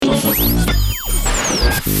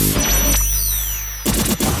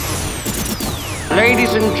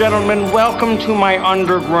Ladies and gentlemen, welcome to my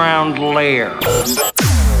underground lair.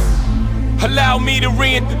 Allow me to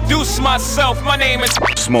reintroduce myself. My name is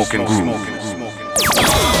Smoking Groove.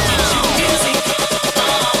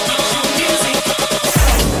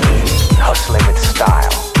 Hustling with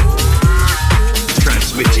style.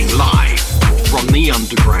 Transmitting live from the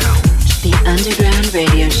underground. The Underground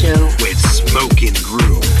Radio Show with Smoking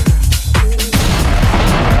Groove.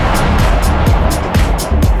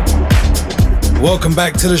 Welcome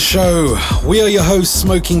back to the show. We are your hosts,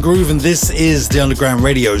 Smoking Groove, and this is the Underground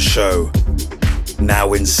Radio Show.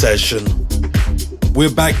 Now in session. We're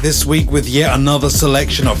back this week with yet another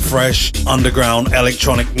selection of fresh underground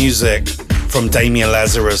electronic music from Damien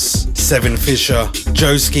Lazarus, Seven Fisher,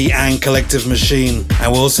 Joski and Collective Machine,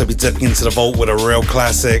 and we'll also be dipping into the vault with a real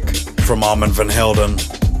classic from Armand van Helden.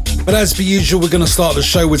 But as per usual, we're going to start the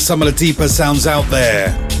show with some of the deeper sounds out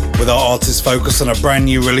there, with our artist focus on a brand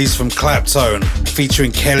new release from Claptone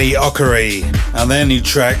featuring Kelly Okere and their new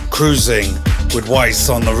track Cruising with Weiss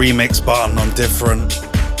on the remix button on Different.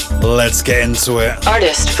 Let's get into it.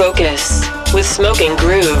 Artist Focus with Smoking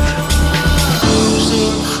Groove.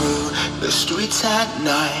 Cruising through the streets at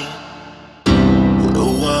night,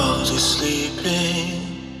 the world is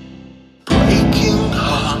sleeping, breaking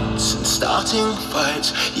hearts and starting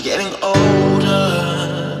fights. You're getting older.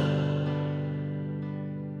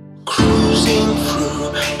 Cruising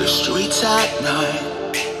through the streets at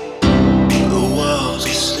night, the world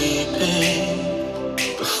is sleeping.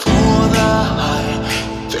 Before the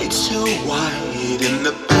high fades to white in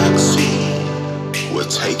the backseat, we're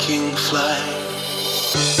taking flight.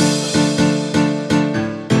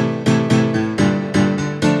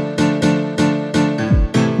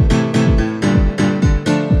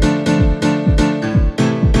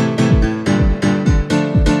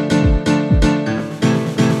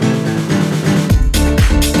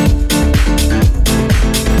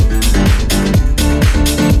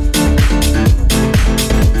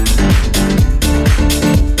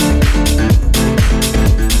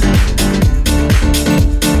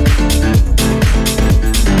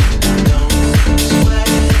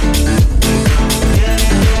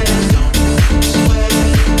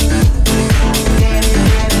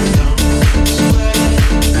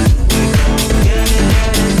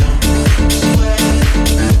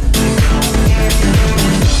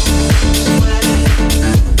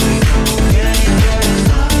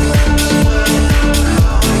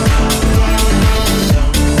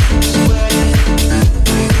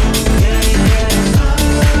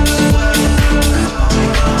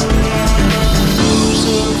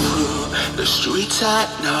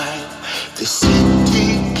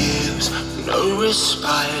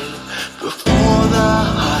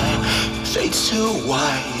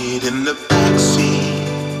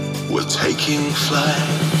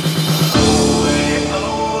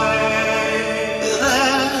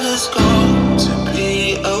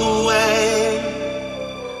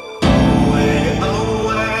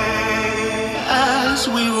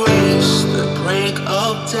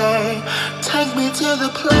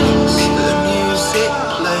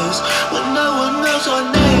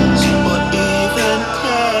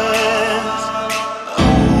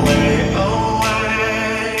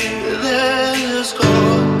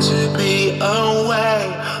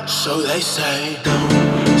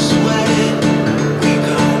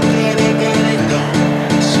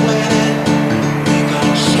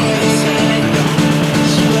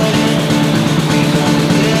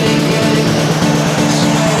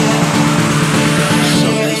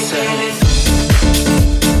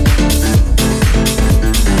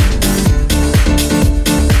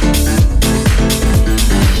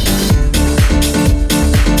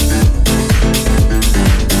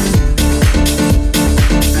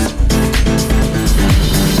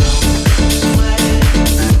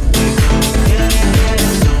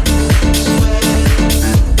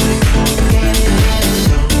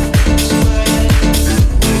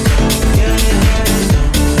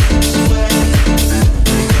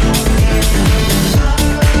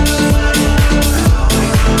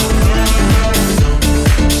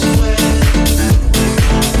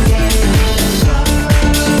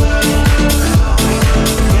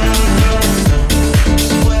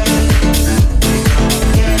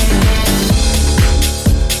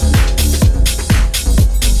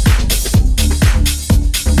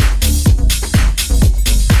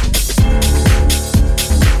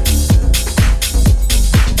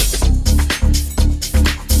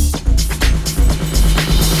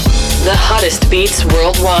 Beats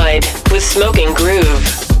worldwide with Smoking Groove.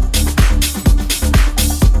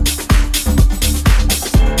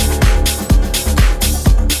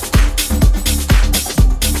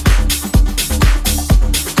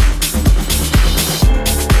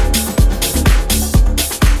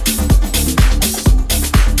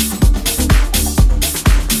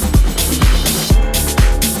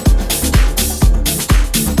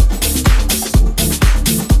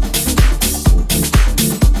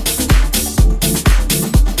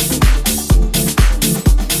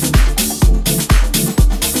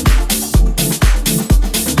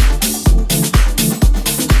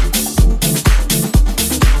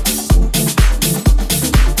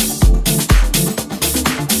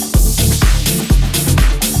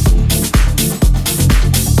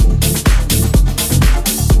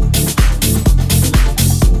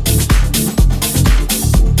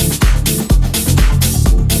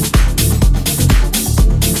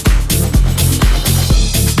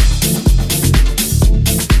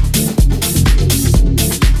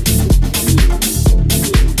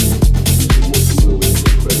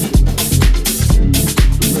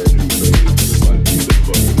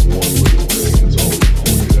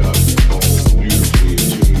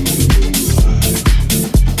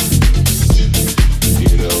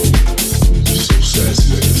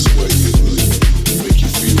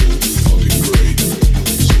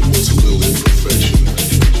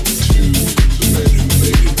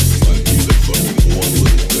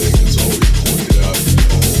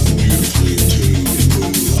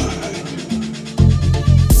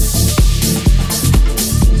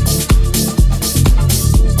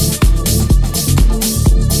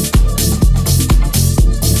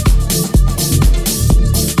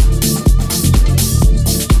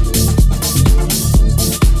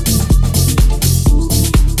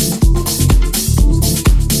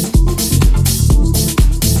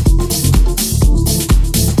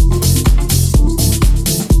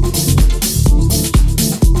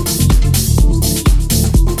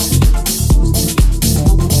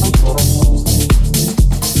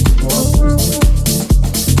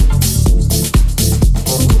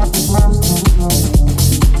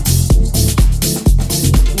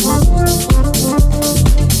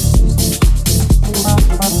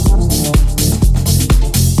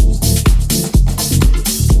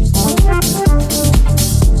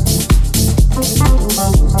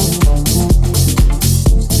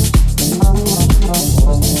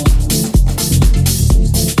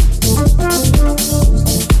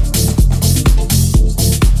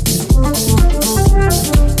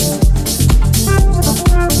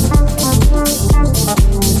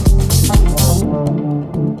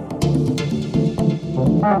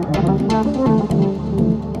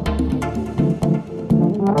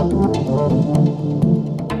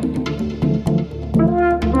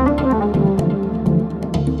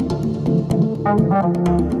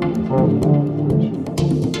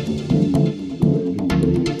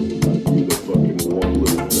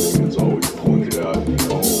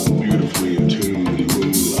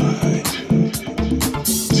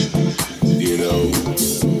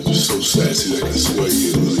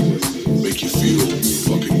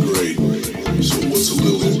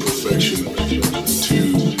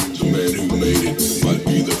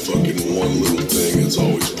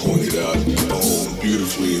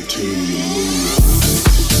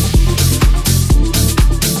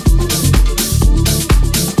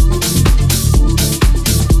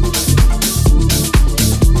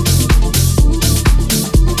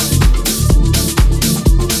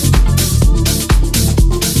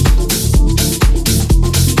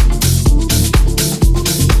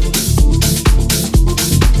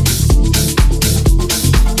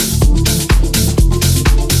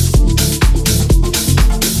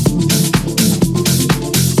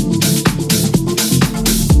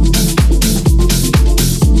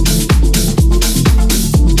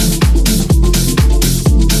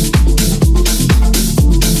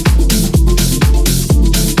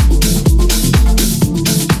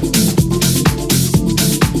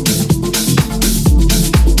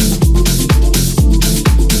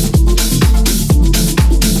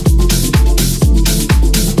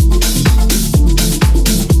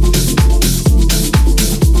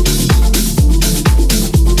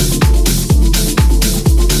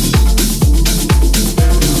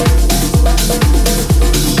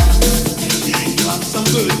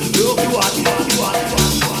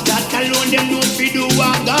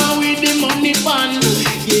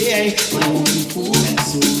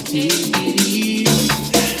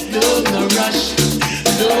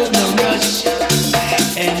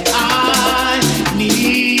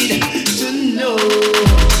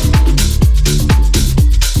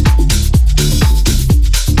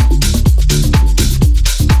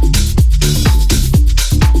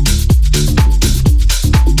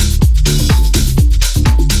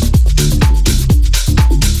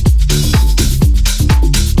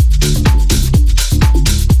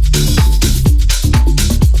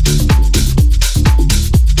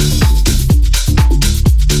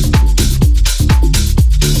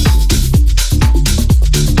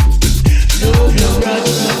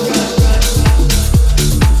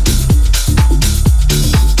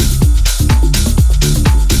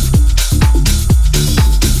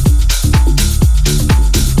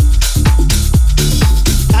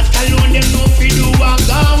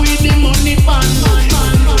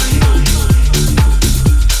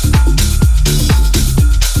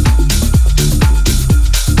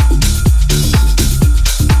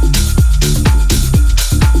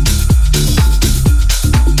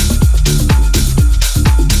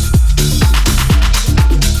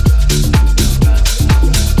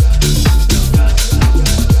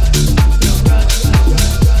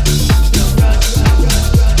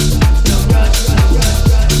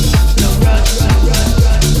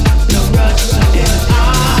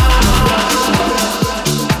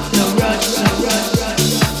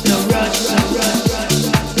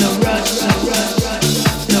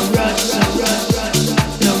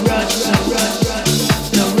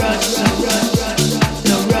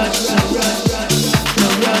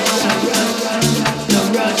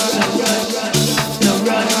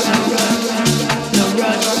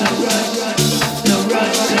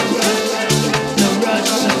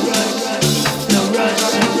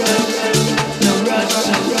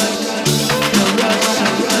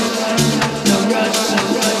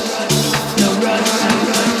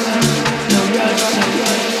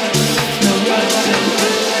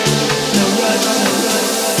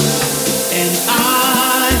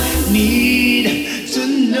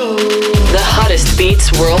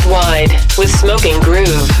 Beats worldwide with Smoking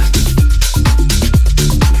Groove.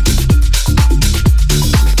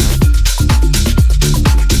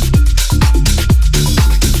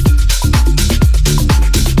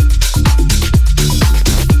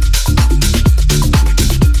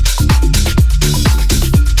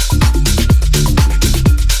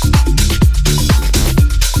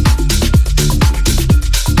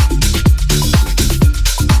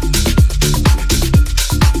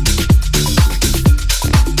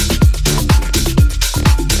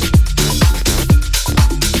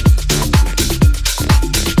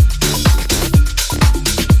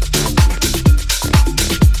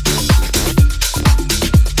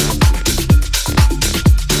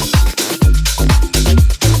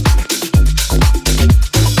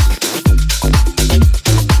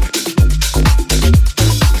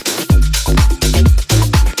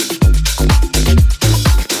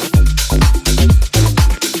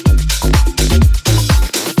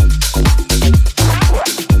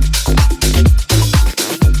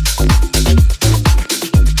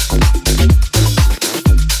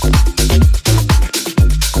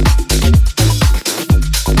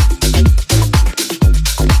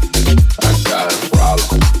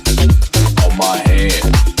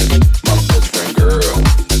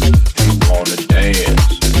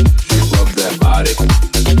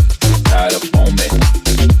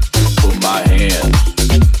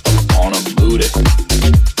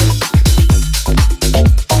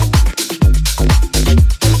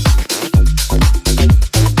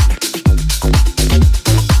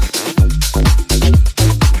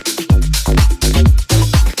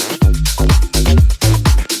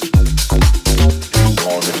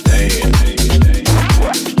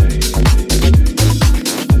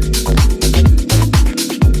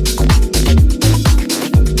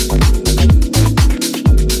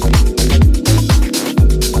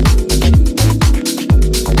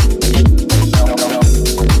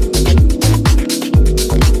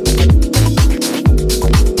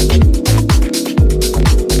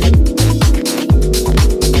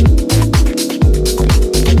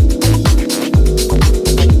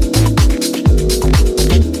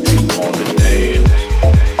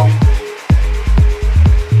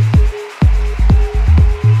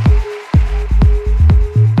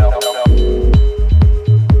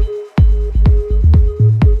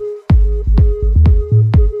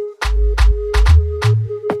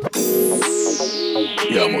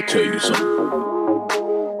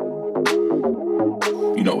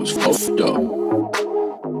 you know, it's fucked up.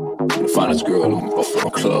 The finest girl in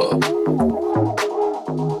the club.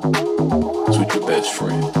 It's with your best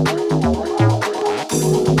friend.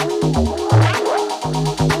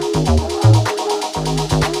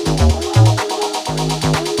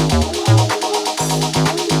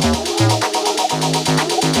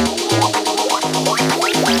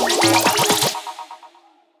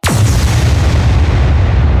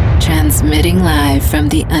 Transmitting live from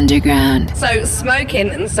the underground. So smoking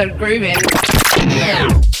and so grooving.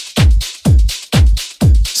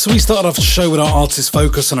 So we started off the show with our artist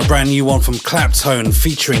focus on a brand new one from Claptone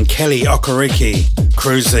featuring Kelly Okereke,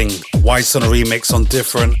 Cruising, Weiss on a remix on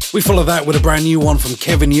Different. We follow that with a brand new one from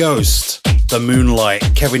Kevin Yost, The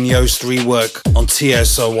Moonlight, Kevin Yost rework on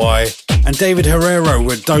TSOY, and David Herrero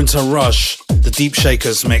with Don't Rush, the Deep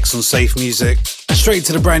Shakers mix on Safe Music. And straight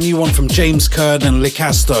to the brand new one from James Curd and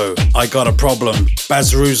Licasto, I Got a Problem,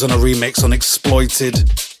 Baz Ruse on a remix on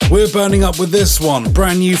Exploited. We're burning up with this one,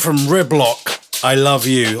 brand new from Riblock, I Love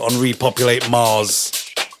You on Repopulate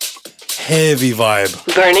Mars. Heavy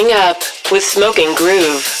vibe. Burning up with Smoking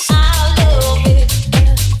Groove.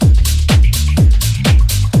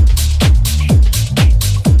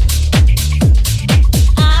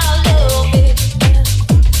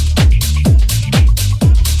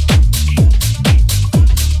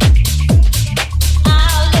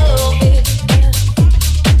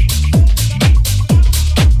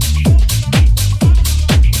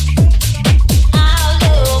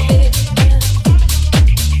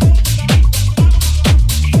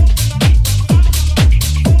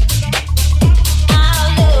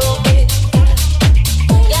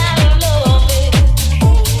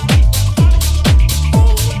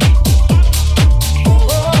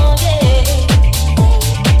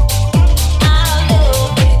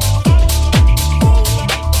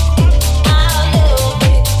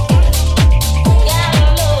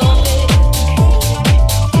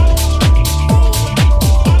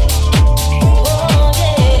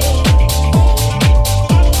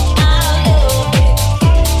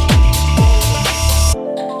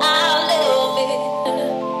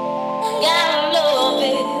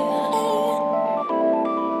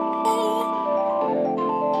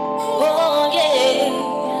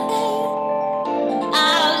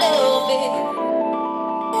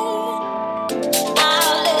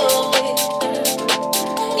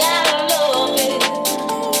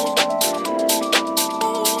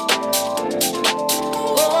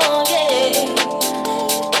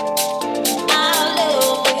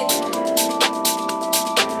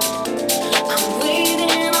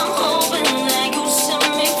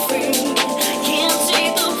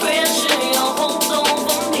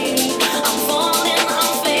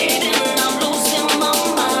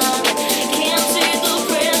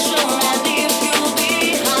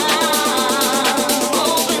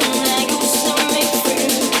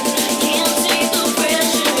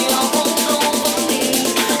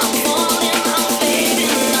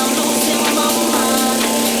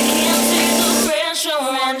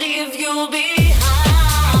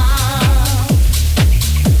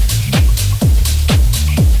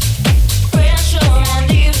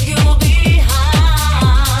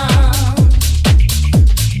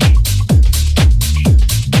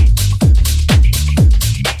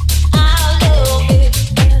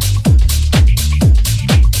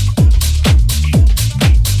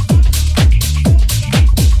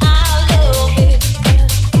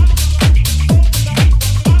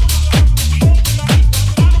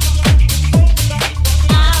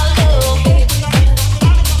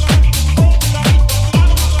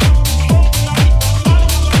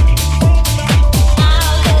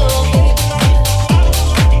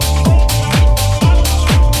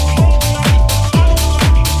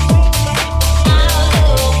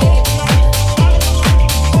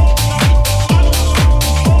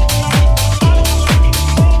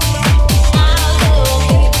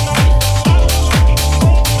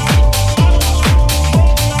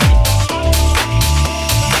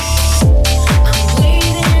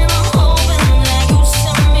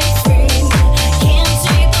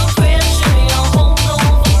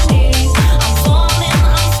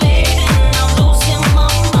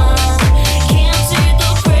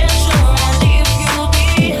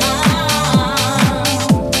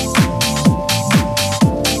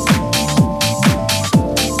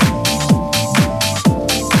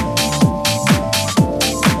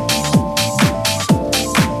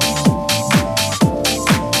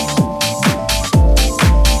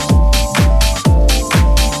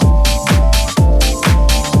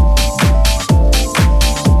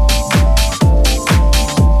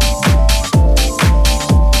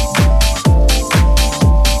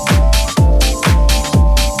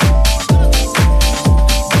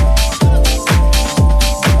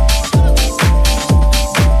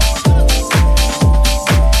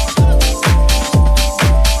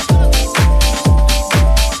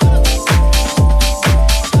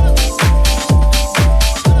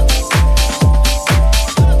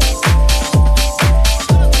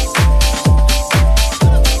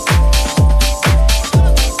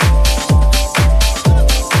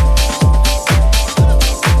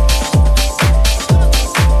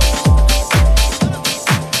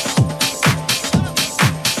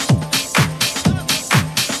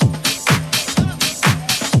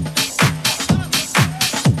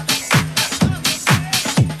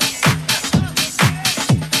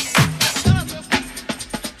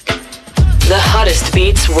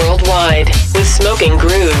 hits worldwide with Smoking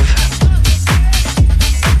Groove.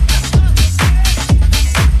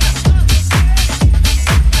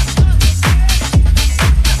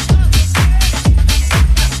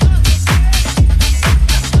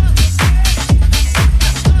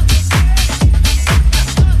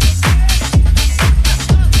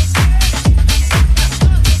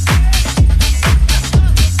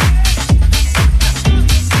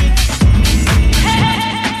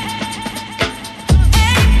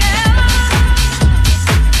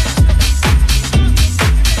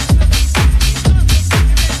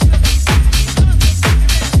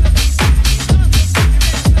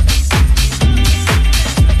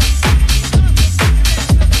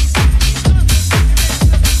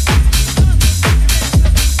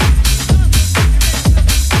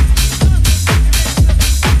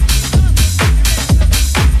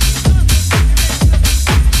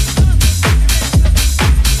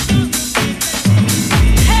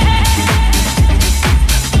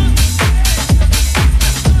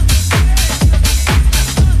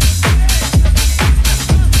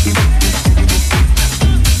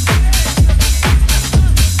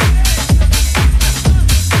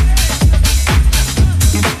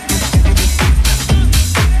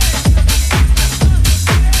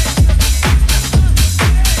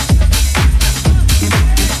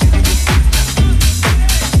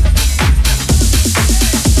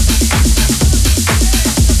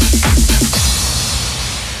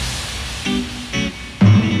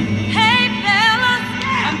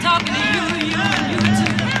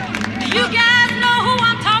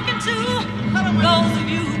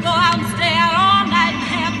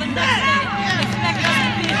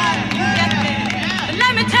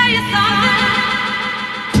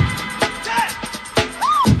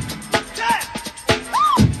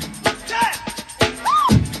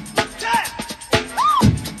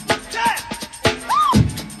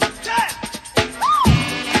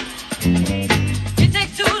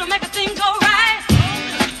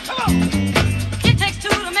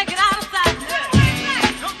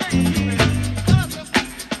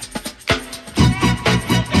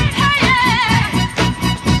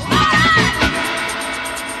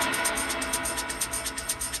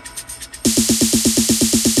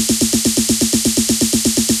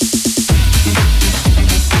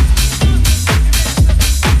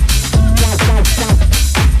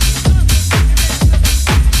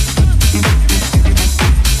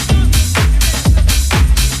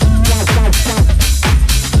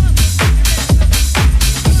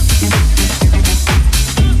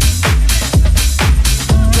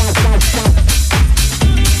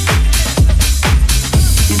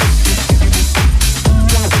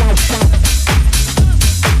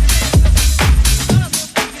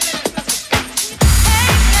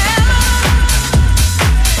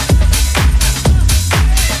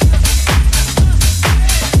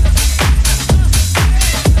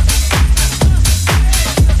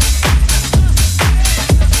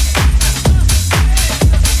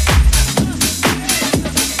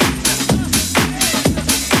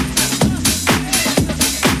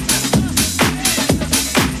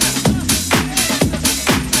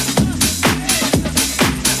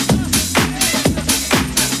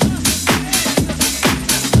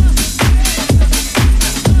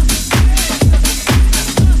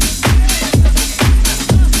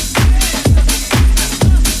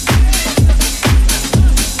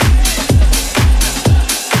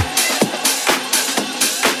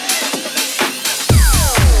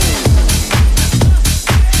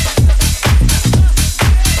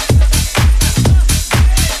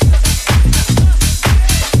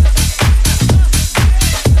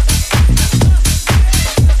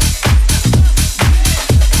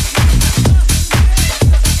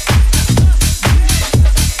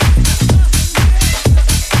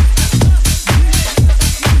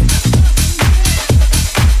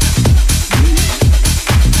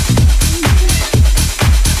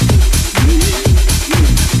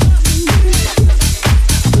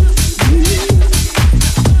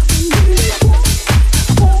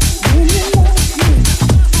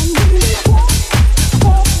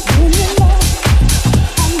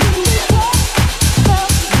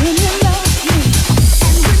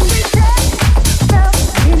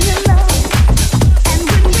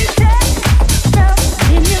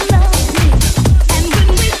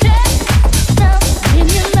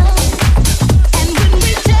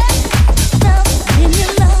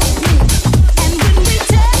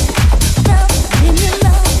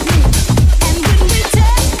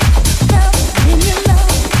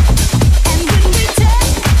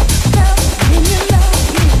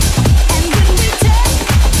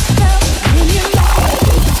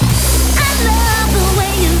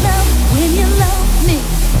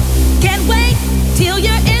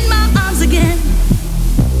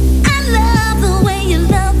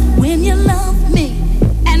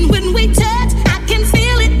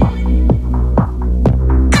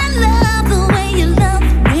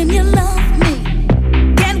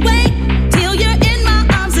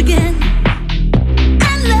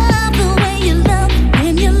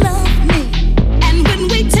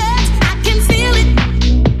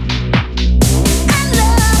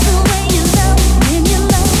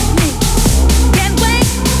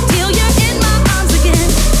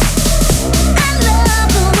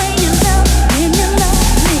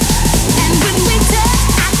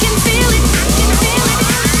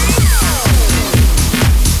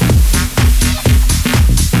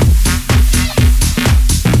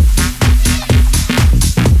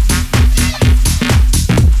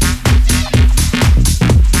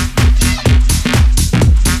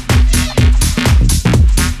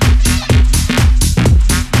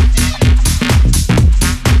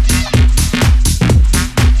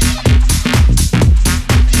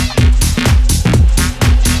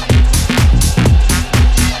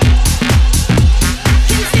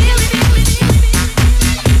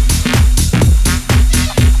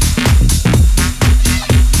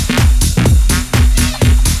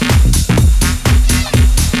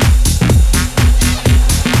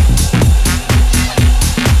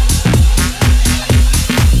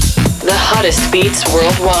 hottest beats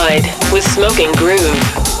worldwide with Smoking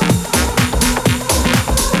Groove.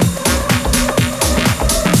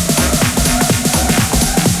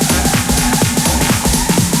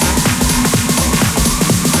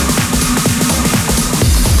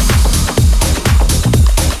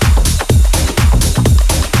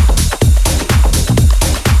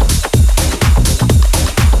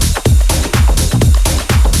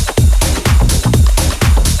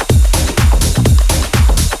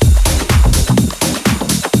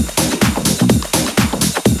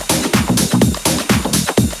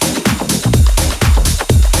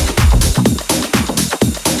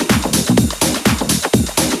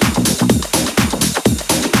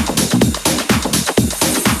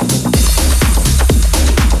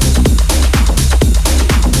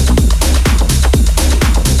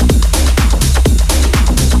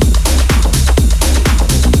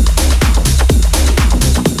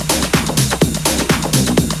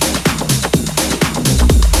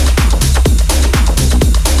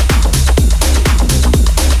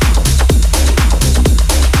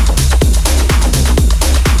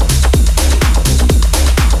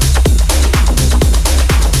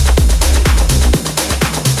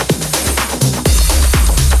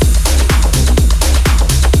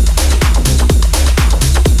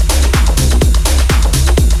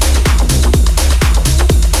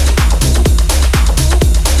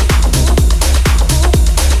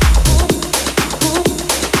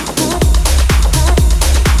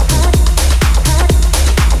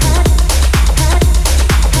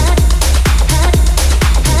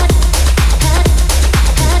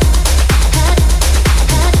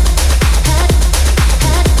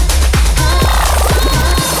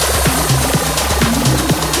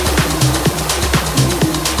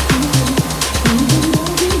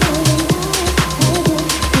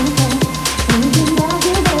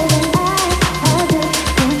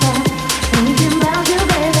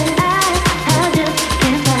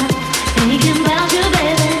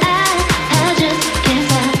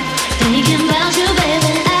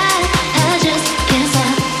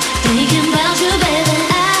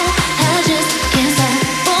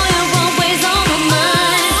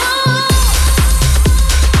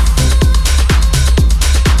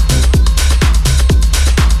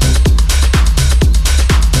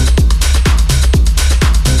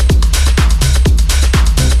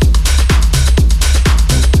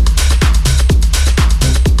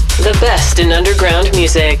 In underground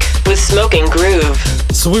music with Smoking Groove.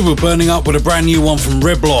 So we were burning up with a brand new one from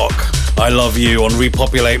Redblock, I Love You on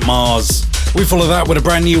Repopulate Mars. We follow that with a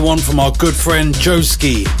brand new one from our good friend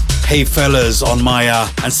Joski, Hey Fellas on Maya,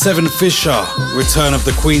 and Seven Fisher, Return of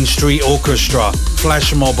the Queen Street Orchestra,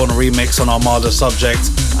 Flash Mob on a remix on Armada Subject,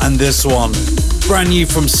 and this one, brand new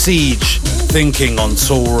from Siege, Thinking on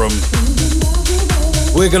Toolroom.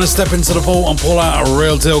 We're gonna step into the vault and pull out a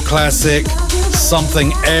real deal classic,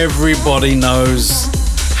 something everybody knows,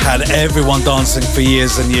 had everyone dancing for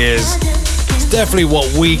years and years. It's definitely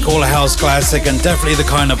what we call a house classic, and definitely the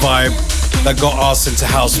kind of vibe that got us into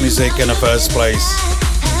house music in the first place.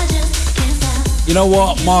 You know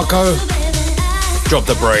what, Marco? Drop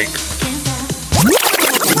the break.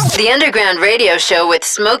 The Underground Radio Show with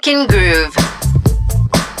Smoking Groove.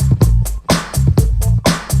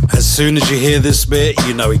 As soon as you hear this bit,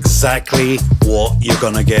 you know exactly what you're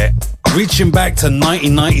gonna get. Reaching back to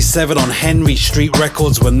 1997 on Henry Street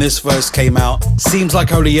Records when this verse came out. Seems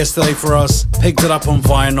like only yesterday for us. Picked it up on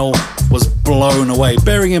vinyl, was blown away.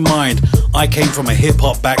 Bearing in mind, I came from a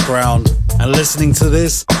hip-hop background, and listening to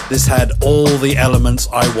this had all the elements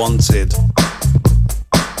I wanted.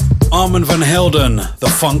 Armand van Helden, The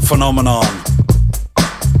Funk Phenomenon.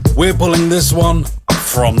 We're pulling this one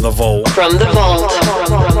from the vault. From the vault.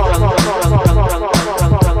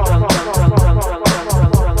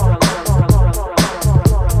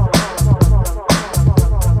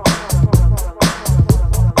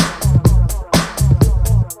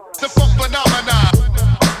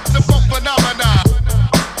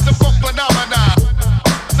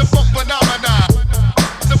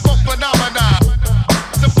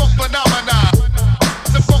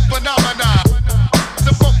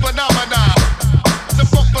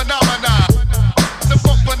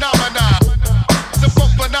 Phenomena.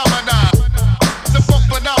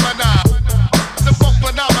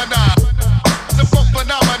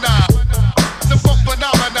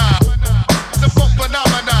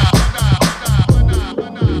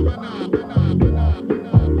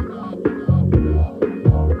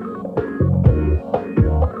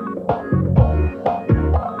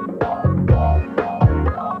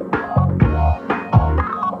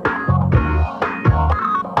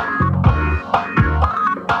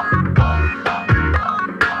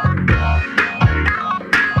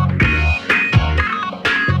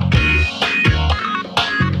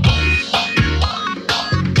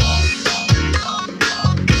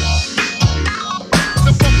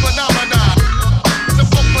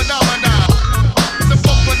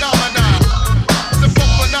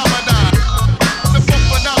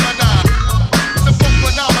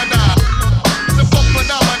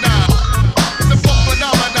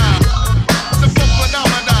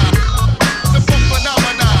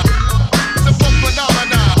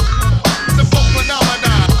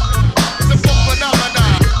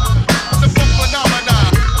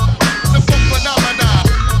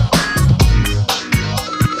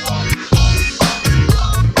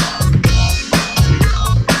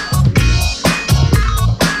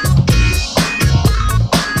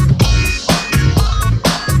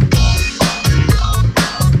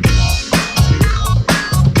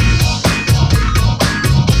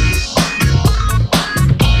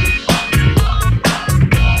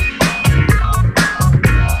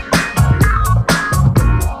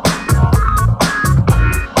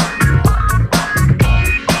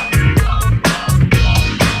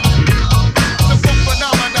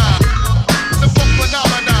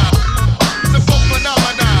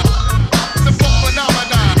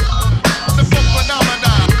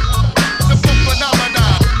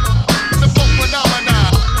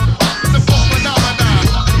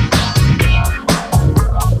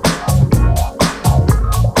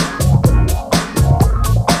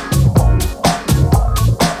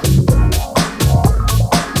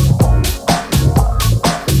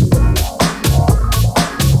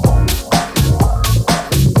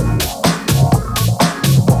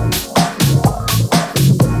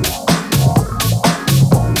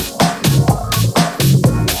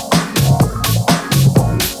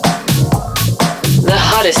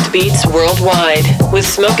 hottest beats worldwide with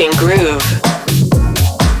Smoking Groove.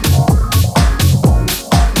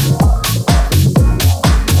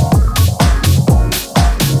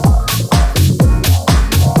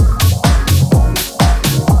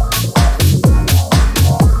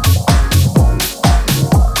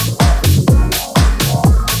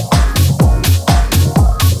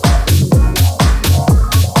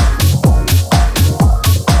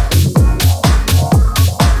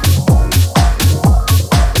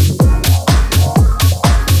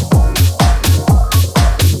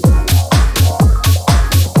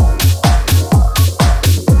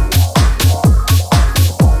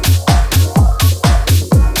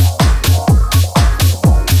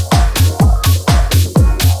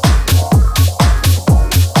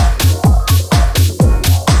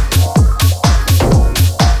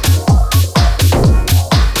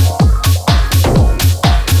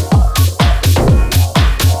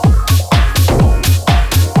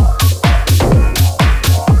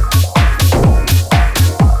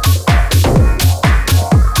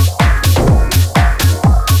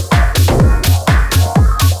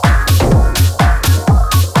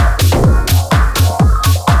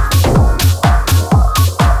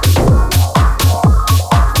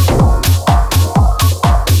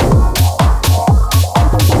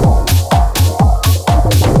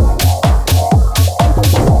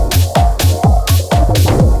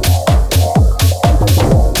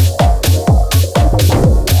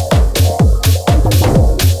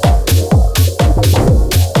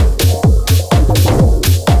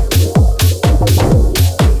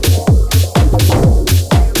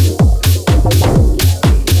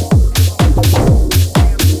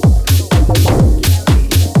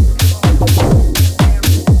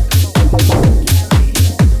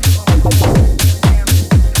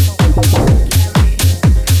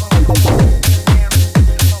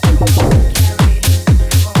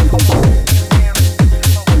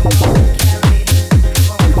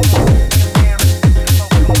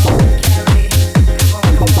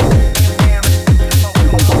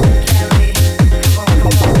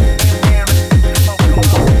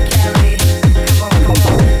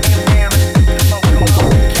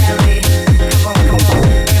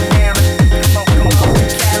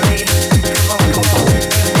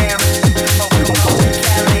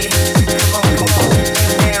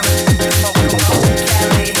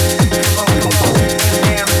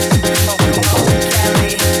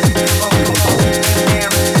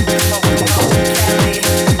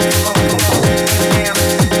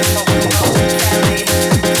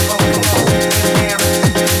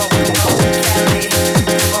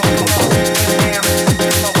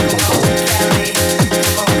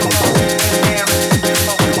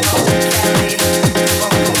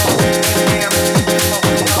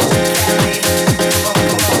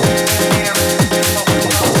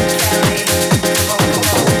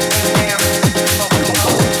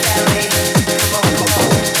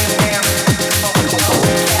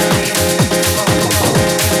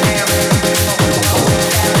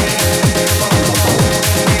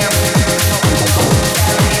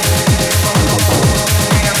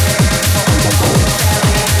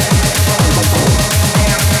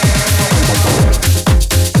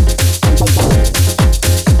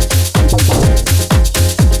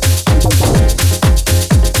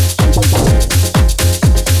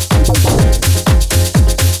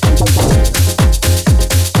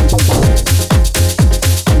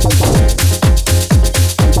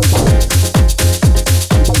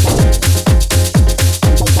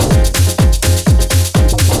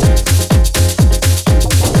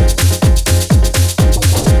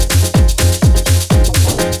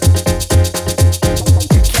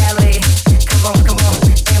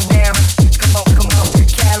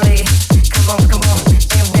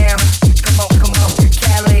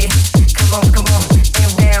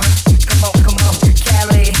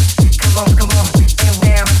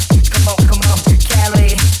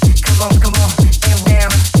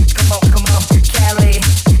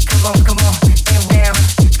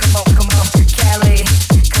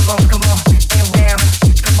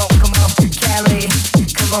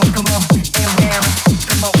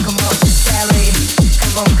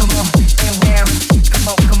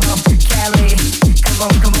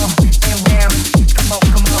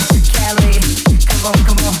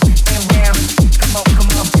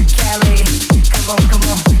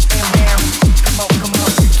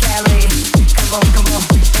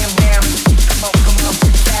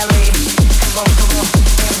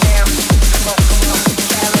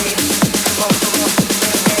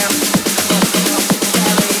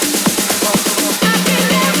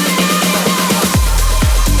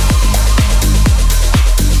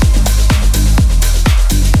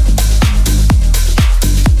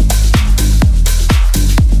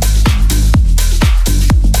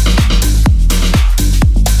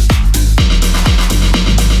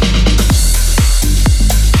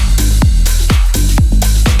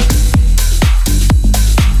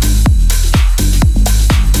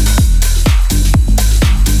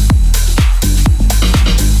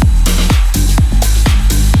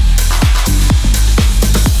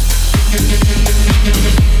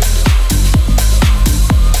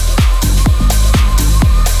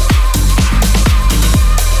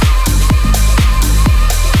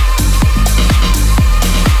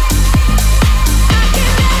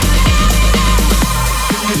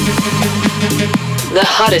 The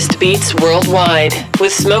hottest beats worldwide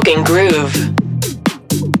with Smoking Groove.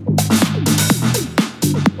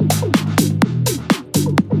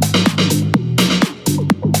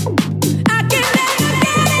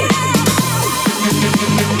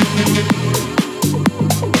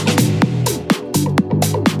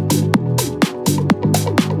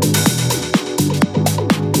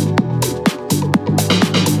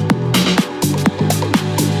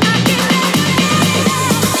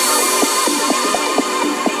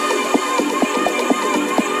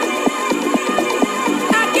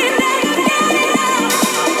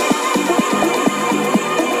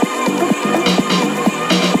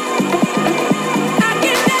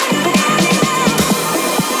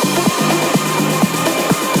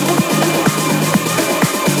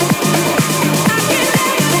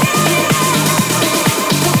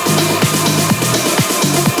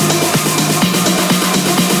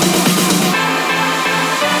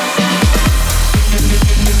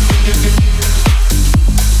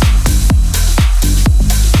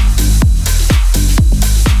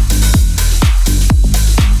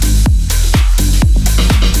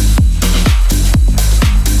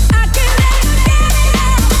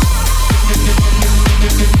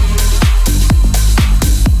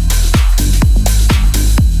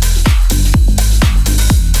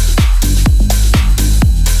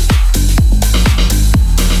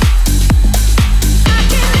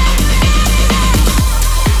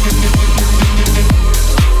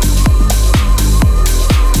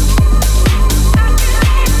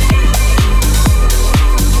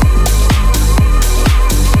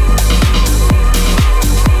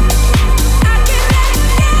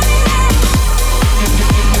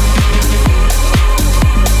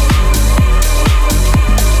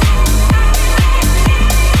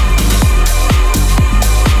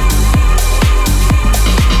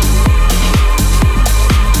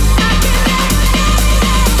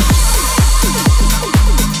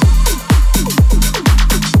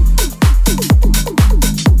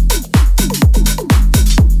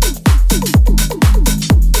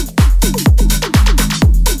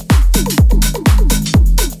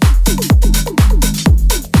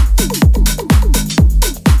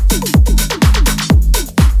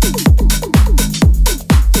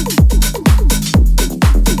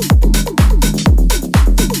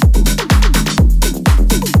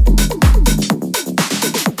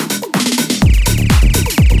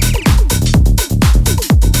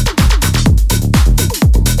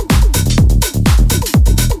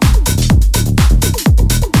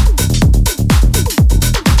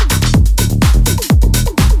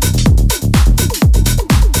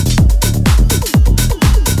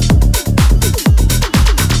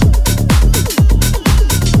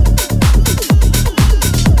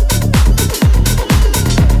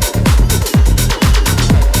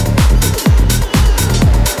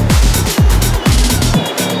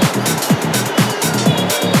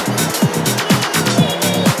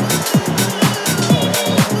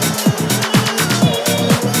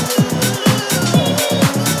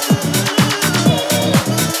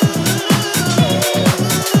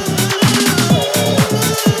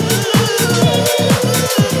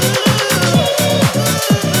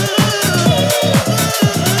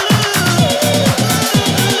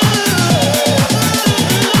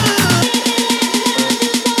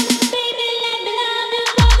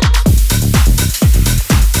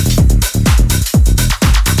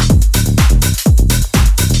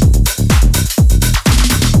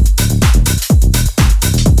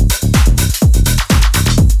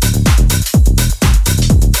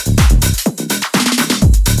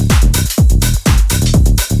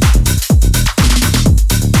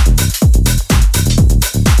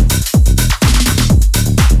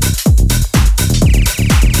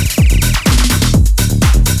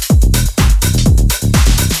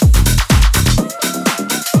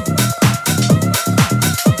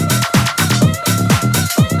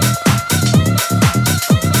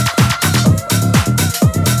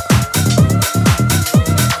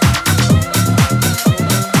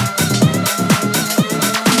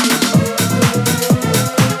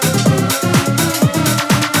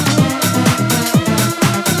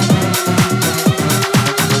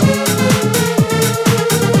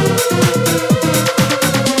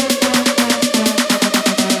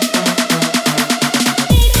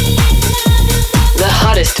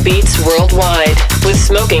 beats worldwide with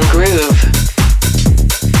Smoking Groove.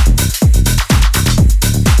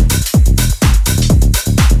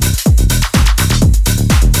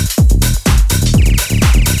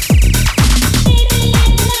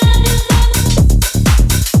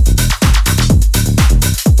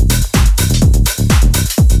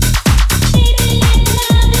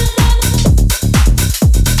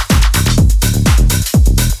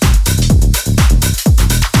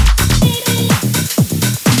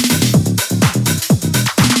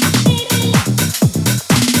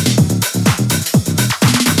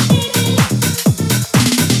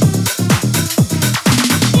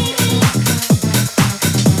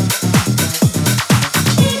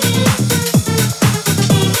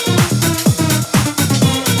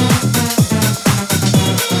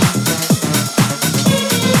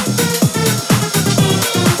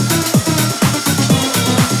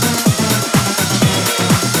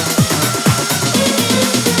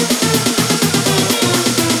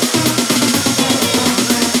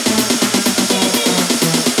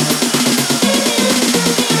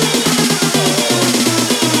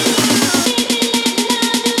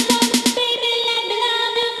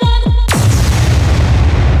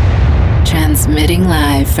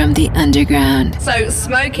 from the underground. So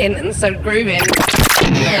smoking and so grooving.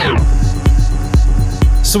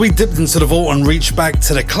 So we dipped into the vault and reached back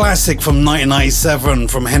to the classic from 1997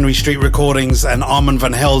 from Henry Street Recordings and Armand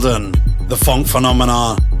Van Helden, The Funk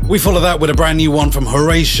Phenomena. We follow that with a brand new one from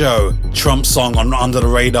Horatio, Trump's song on Under the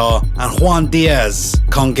Radar, and Juan Diaz,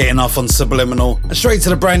 Can't Get Enough on Subliminal. And straight to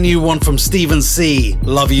the brand new one from Stephen C,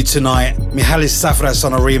 Love You Tonight, Mihalis Safras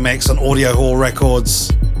on a remix on Audio Hall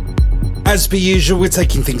Records. As per usual, we're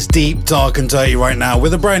taking things deep, dark and dirty right now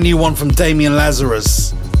with a brand new one from Damian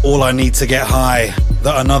Lazarus, All I Need to Get High,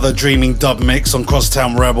 the Another Dreaming dub mix on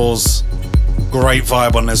Crosstown Rebels. Great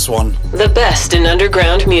vibe on this one. The best in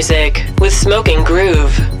underground music with Smoking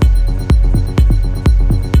Groove.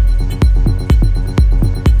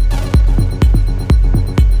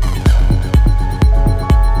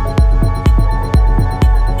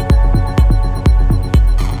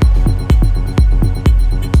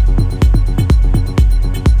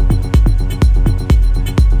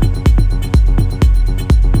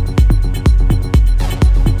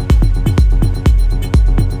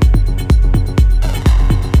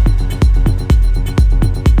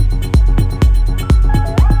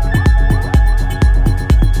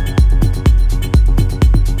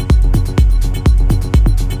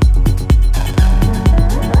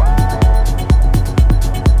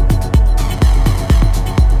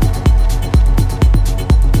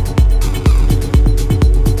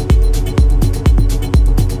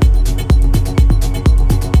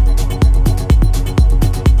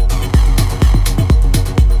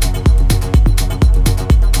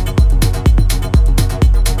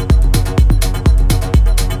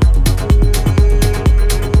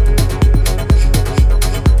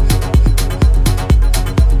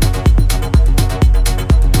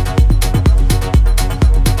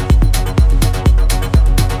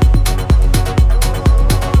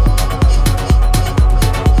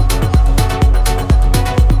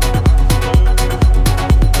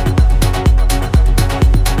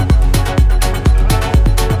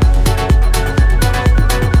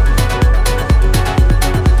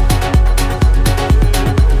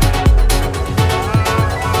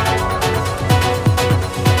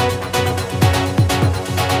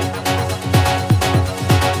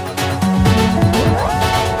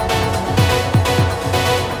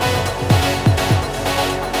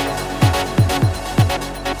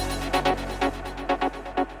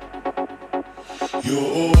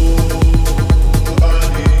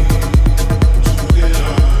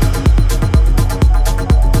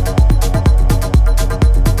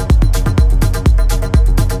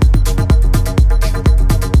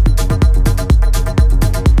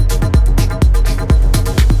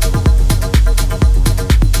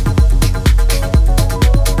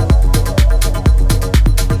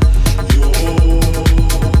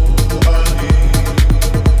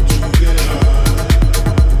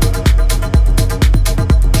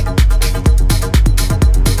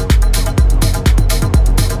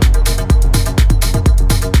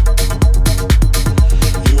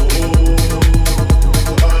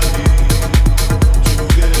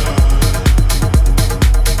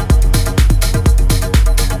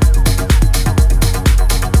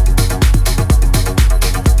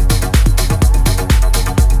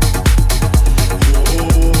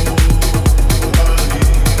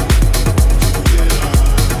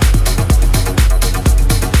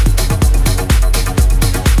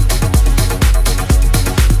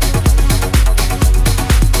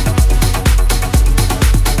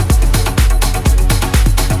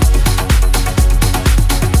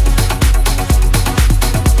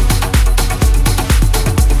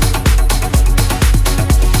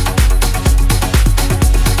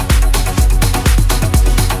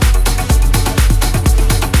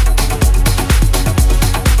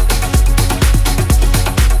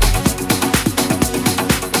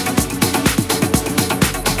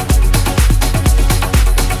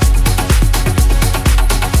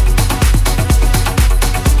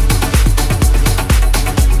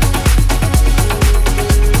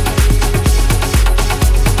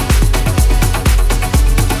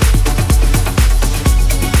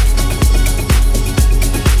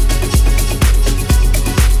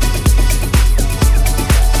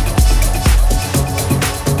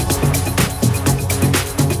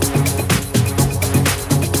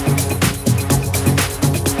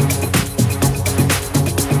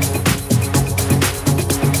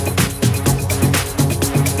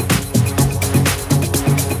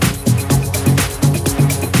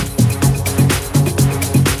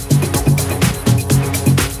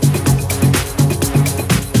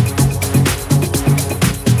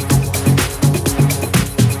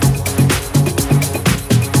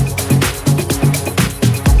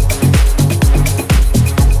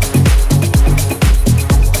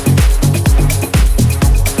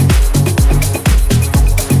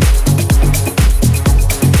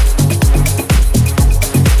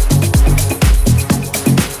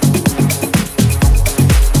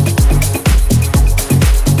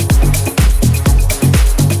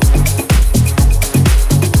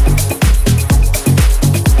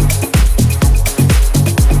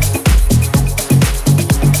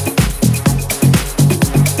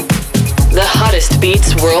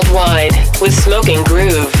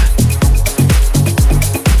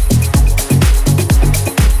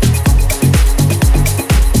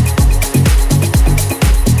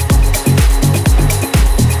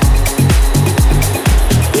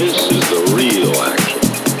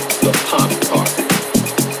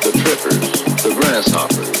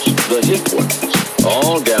 grasshoppers, the hip ones,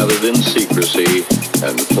 all gathered in secrecy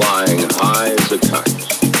and flying high as a kite.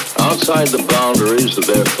 Outside the boundaries of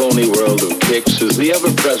their phony world of kicks is the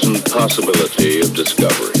ever-present possibility of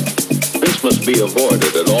discovery. This must be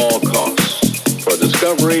avoided at all costs, for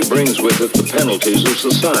discovery brings with it the penalties of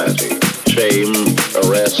society: shame,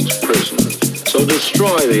 arrest, prison. So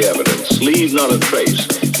destroy the evidence, leave not a trace,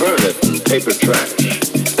 burn it in paper trash.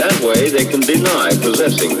 That way they can deny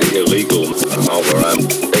possessing the illegal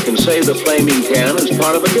They can say the flaming can is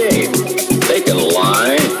part of a game. They can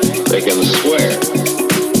lie, they can swear.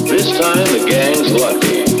 This time the gang's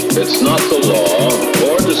lucky. It's not the law,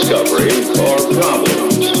 or discovery, or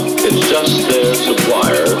problems. It's just their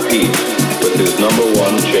supplier, Pete, with his number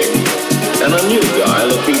one chick, and a new guy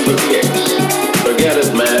looking for kicks. Forget it,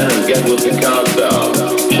 man, and get with the countdown.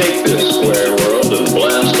 Shake this square world and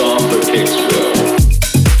blast off for Kicksville.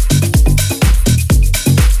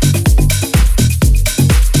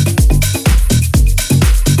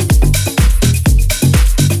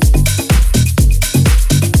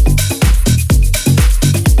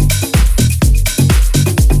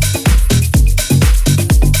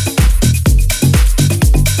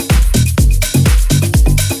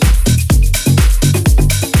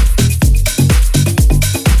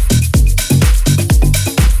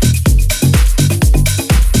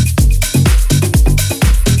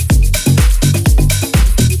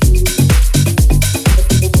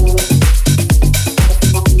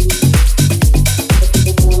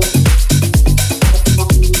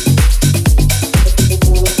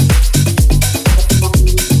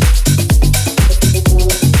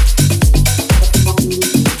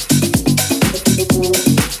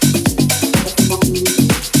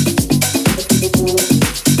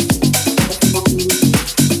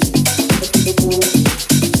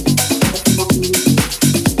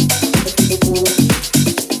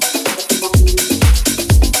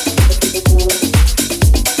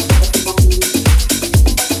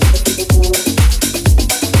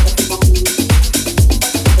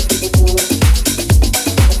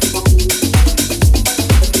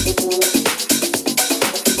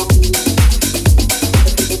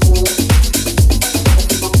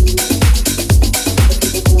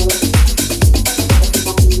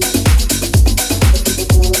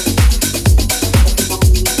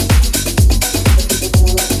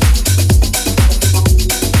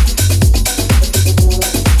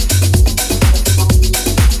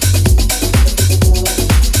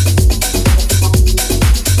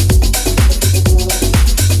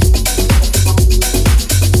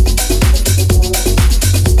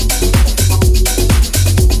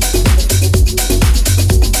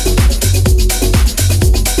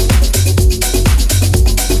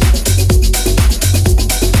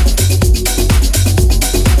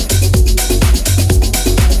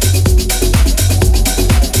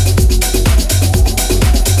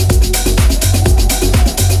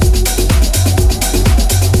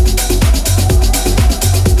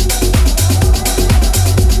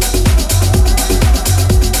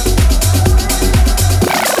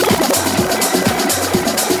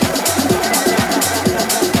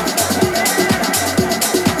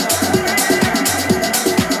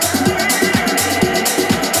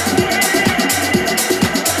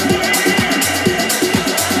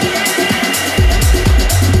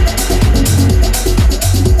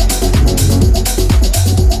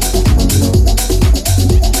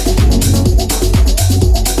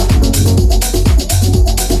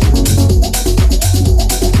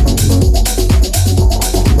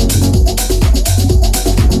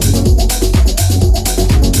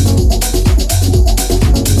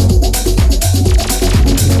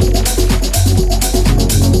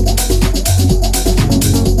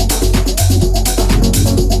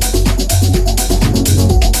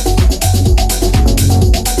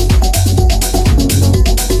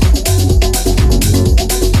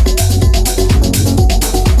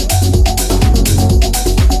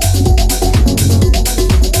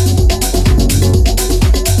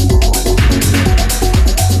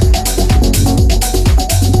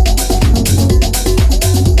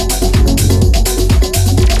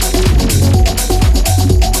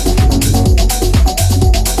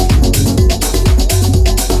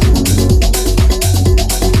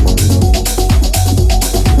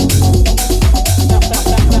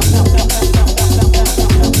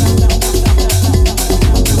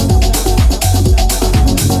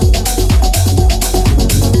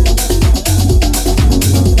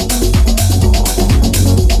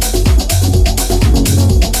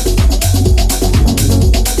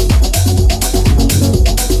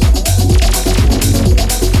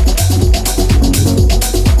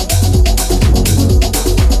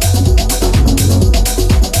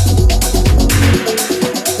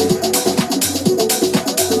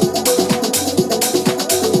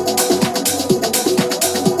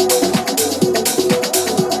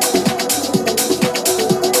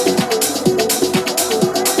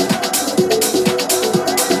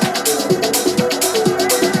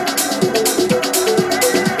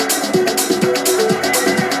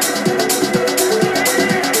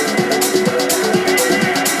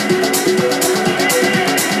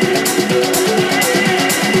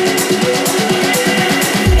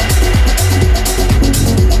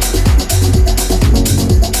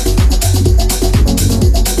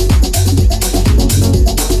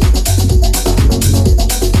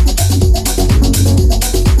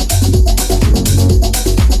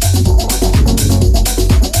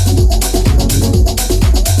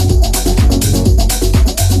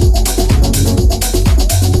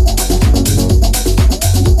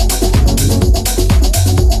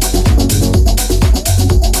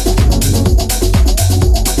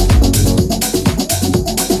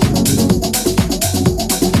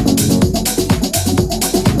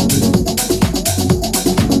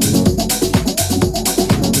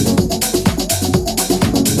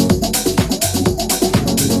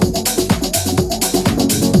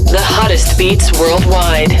 beats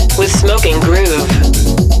worldwide with Smoking Groove.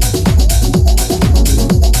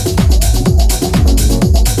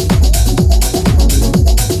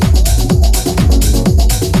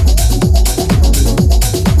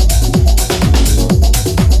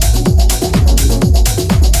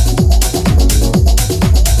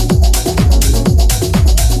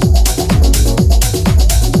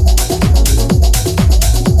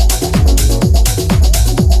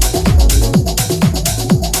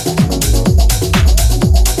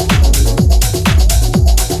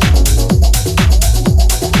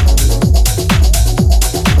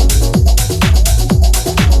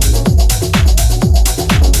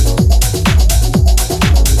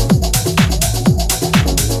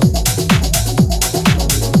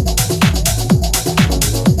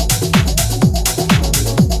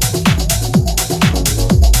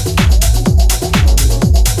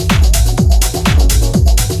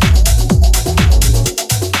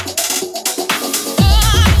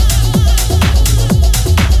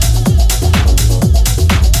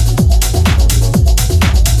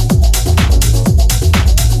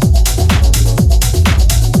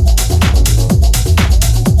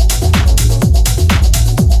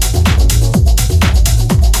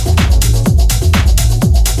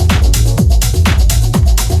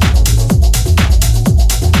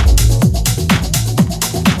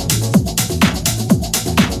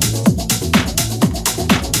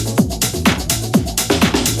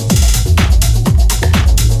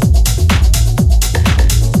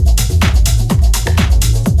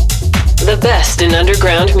 In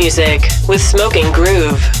underground music with Smoking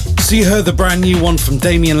Groove. So you heard the brand new one from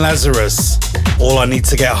Damian Lazarus, All I Need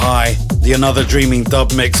to Get High, the Another Dreaming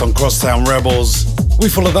dub mix on Crosstown Rebels. We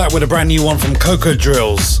follow that with a brand new one from Coco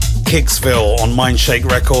Drills, Kicksville on Mindshake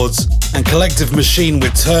Records, and Collective Machine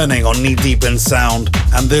with Turning on Knee Deep in Sound.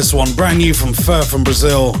 And this one brand new from Fur from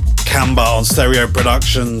Brazil, Kamba on Stereo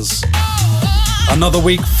Productions. Another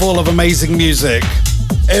week full of amazing music.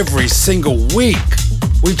 Every single week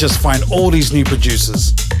we just find all these new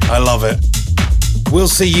producers. I love it. We'll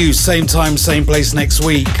see you same time, same place next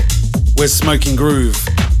week. We're Smoking Groove.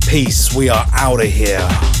 Peace. We are out of here.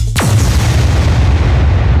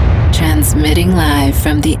 Transmitting live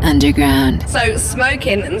from the underground. So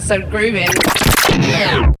smoking and so grooving.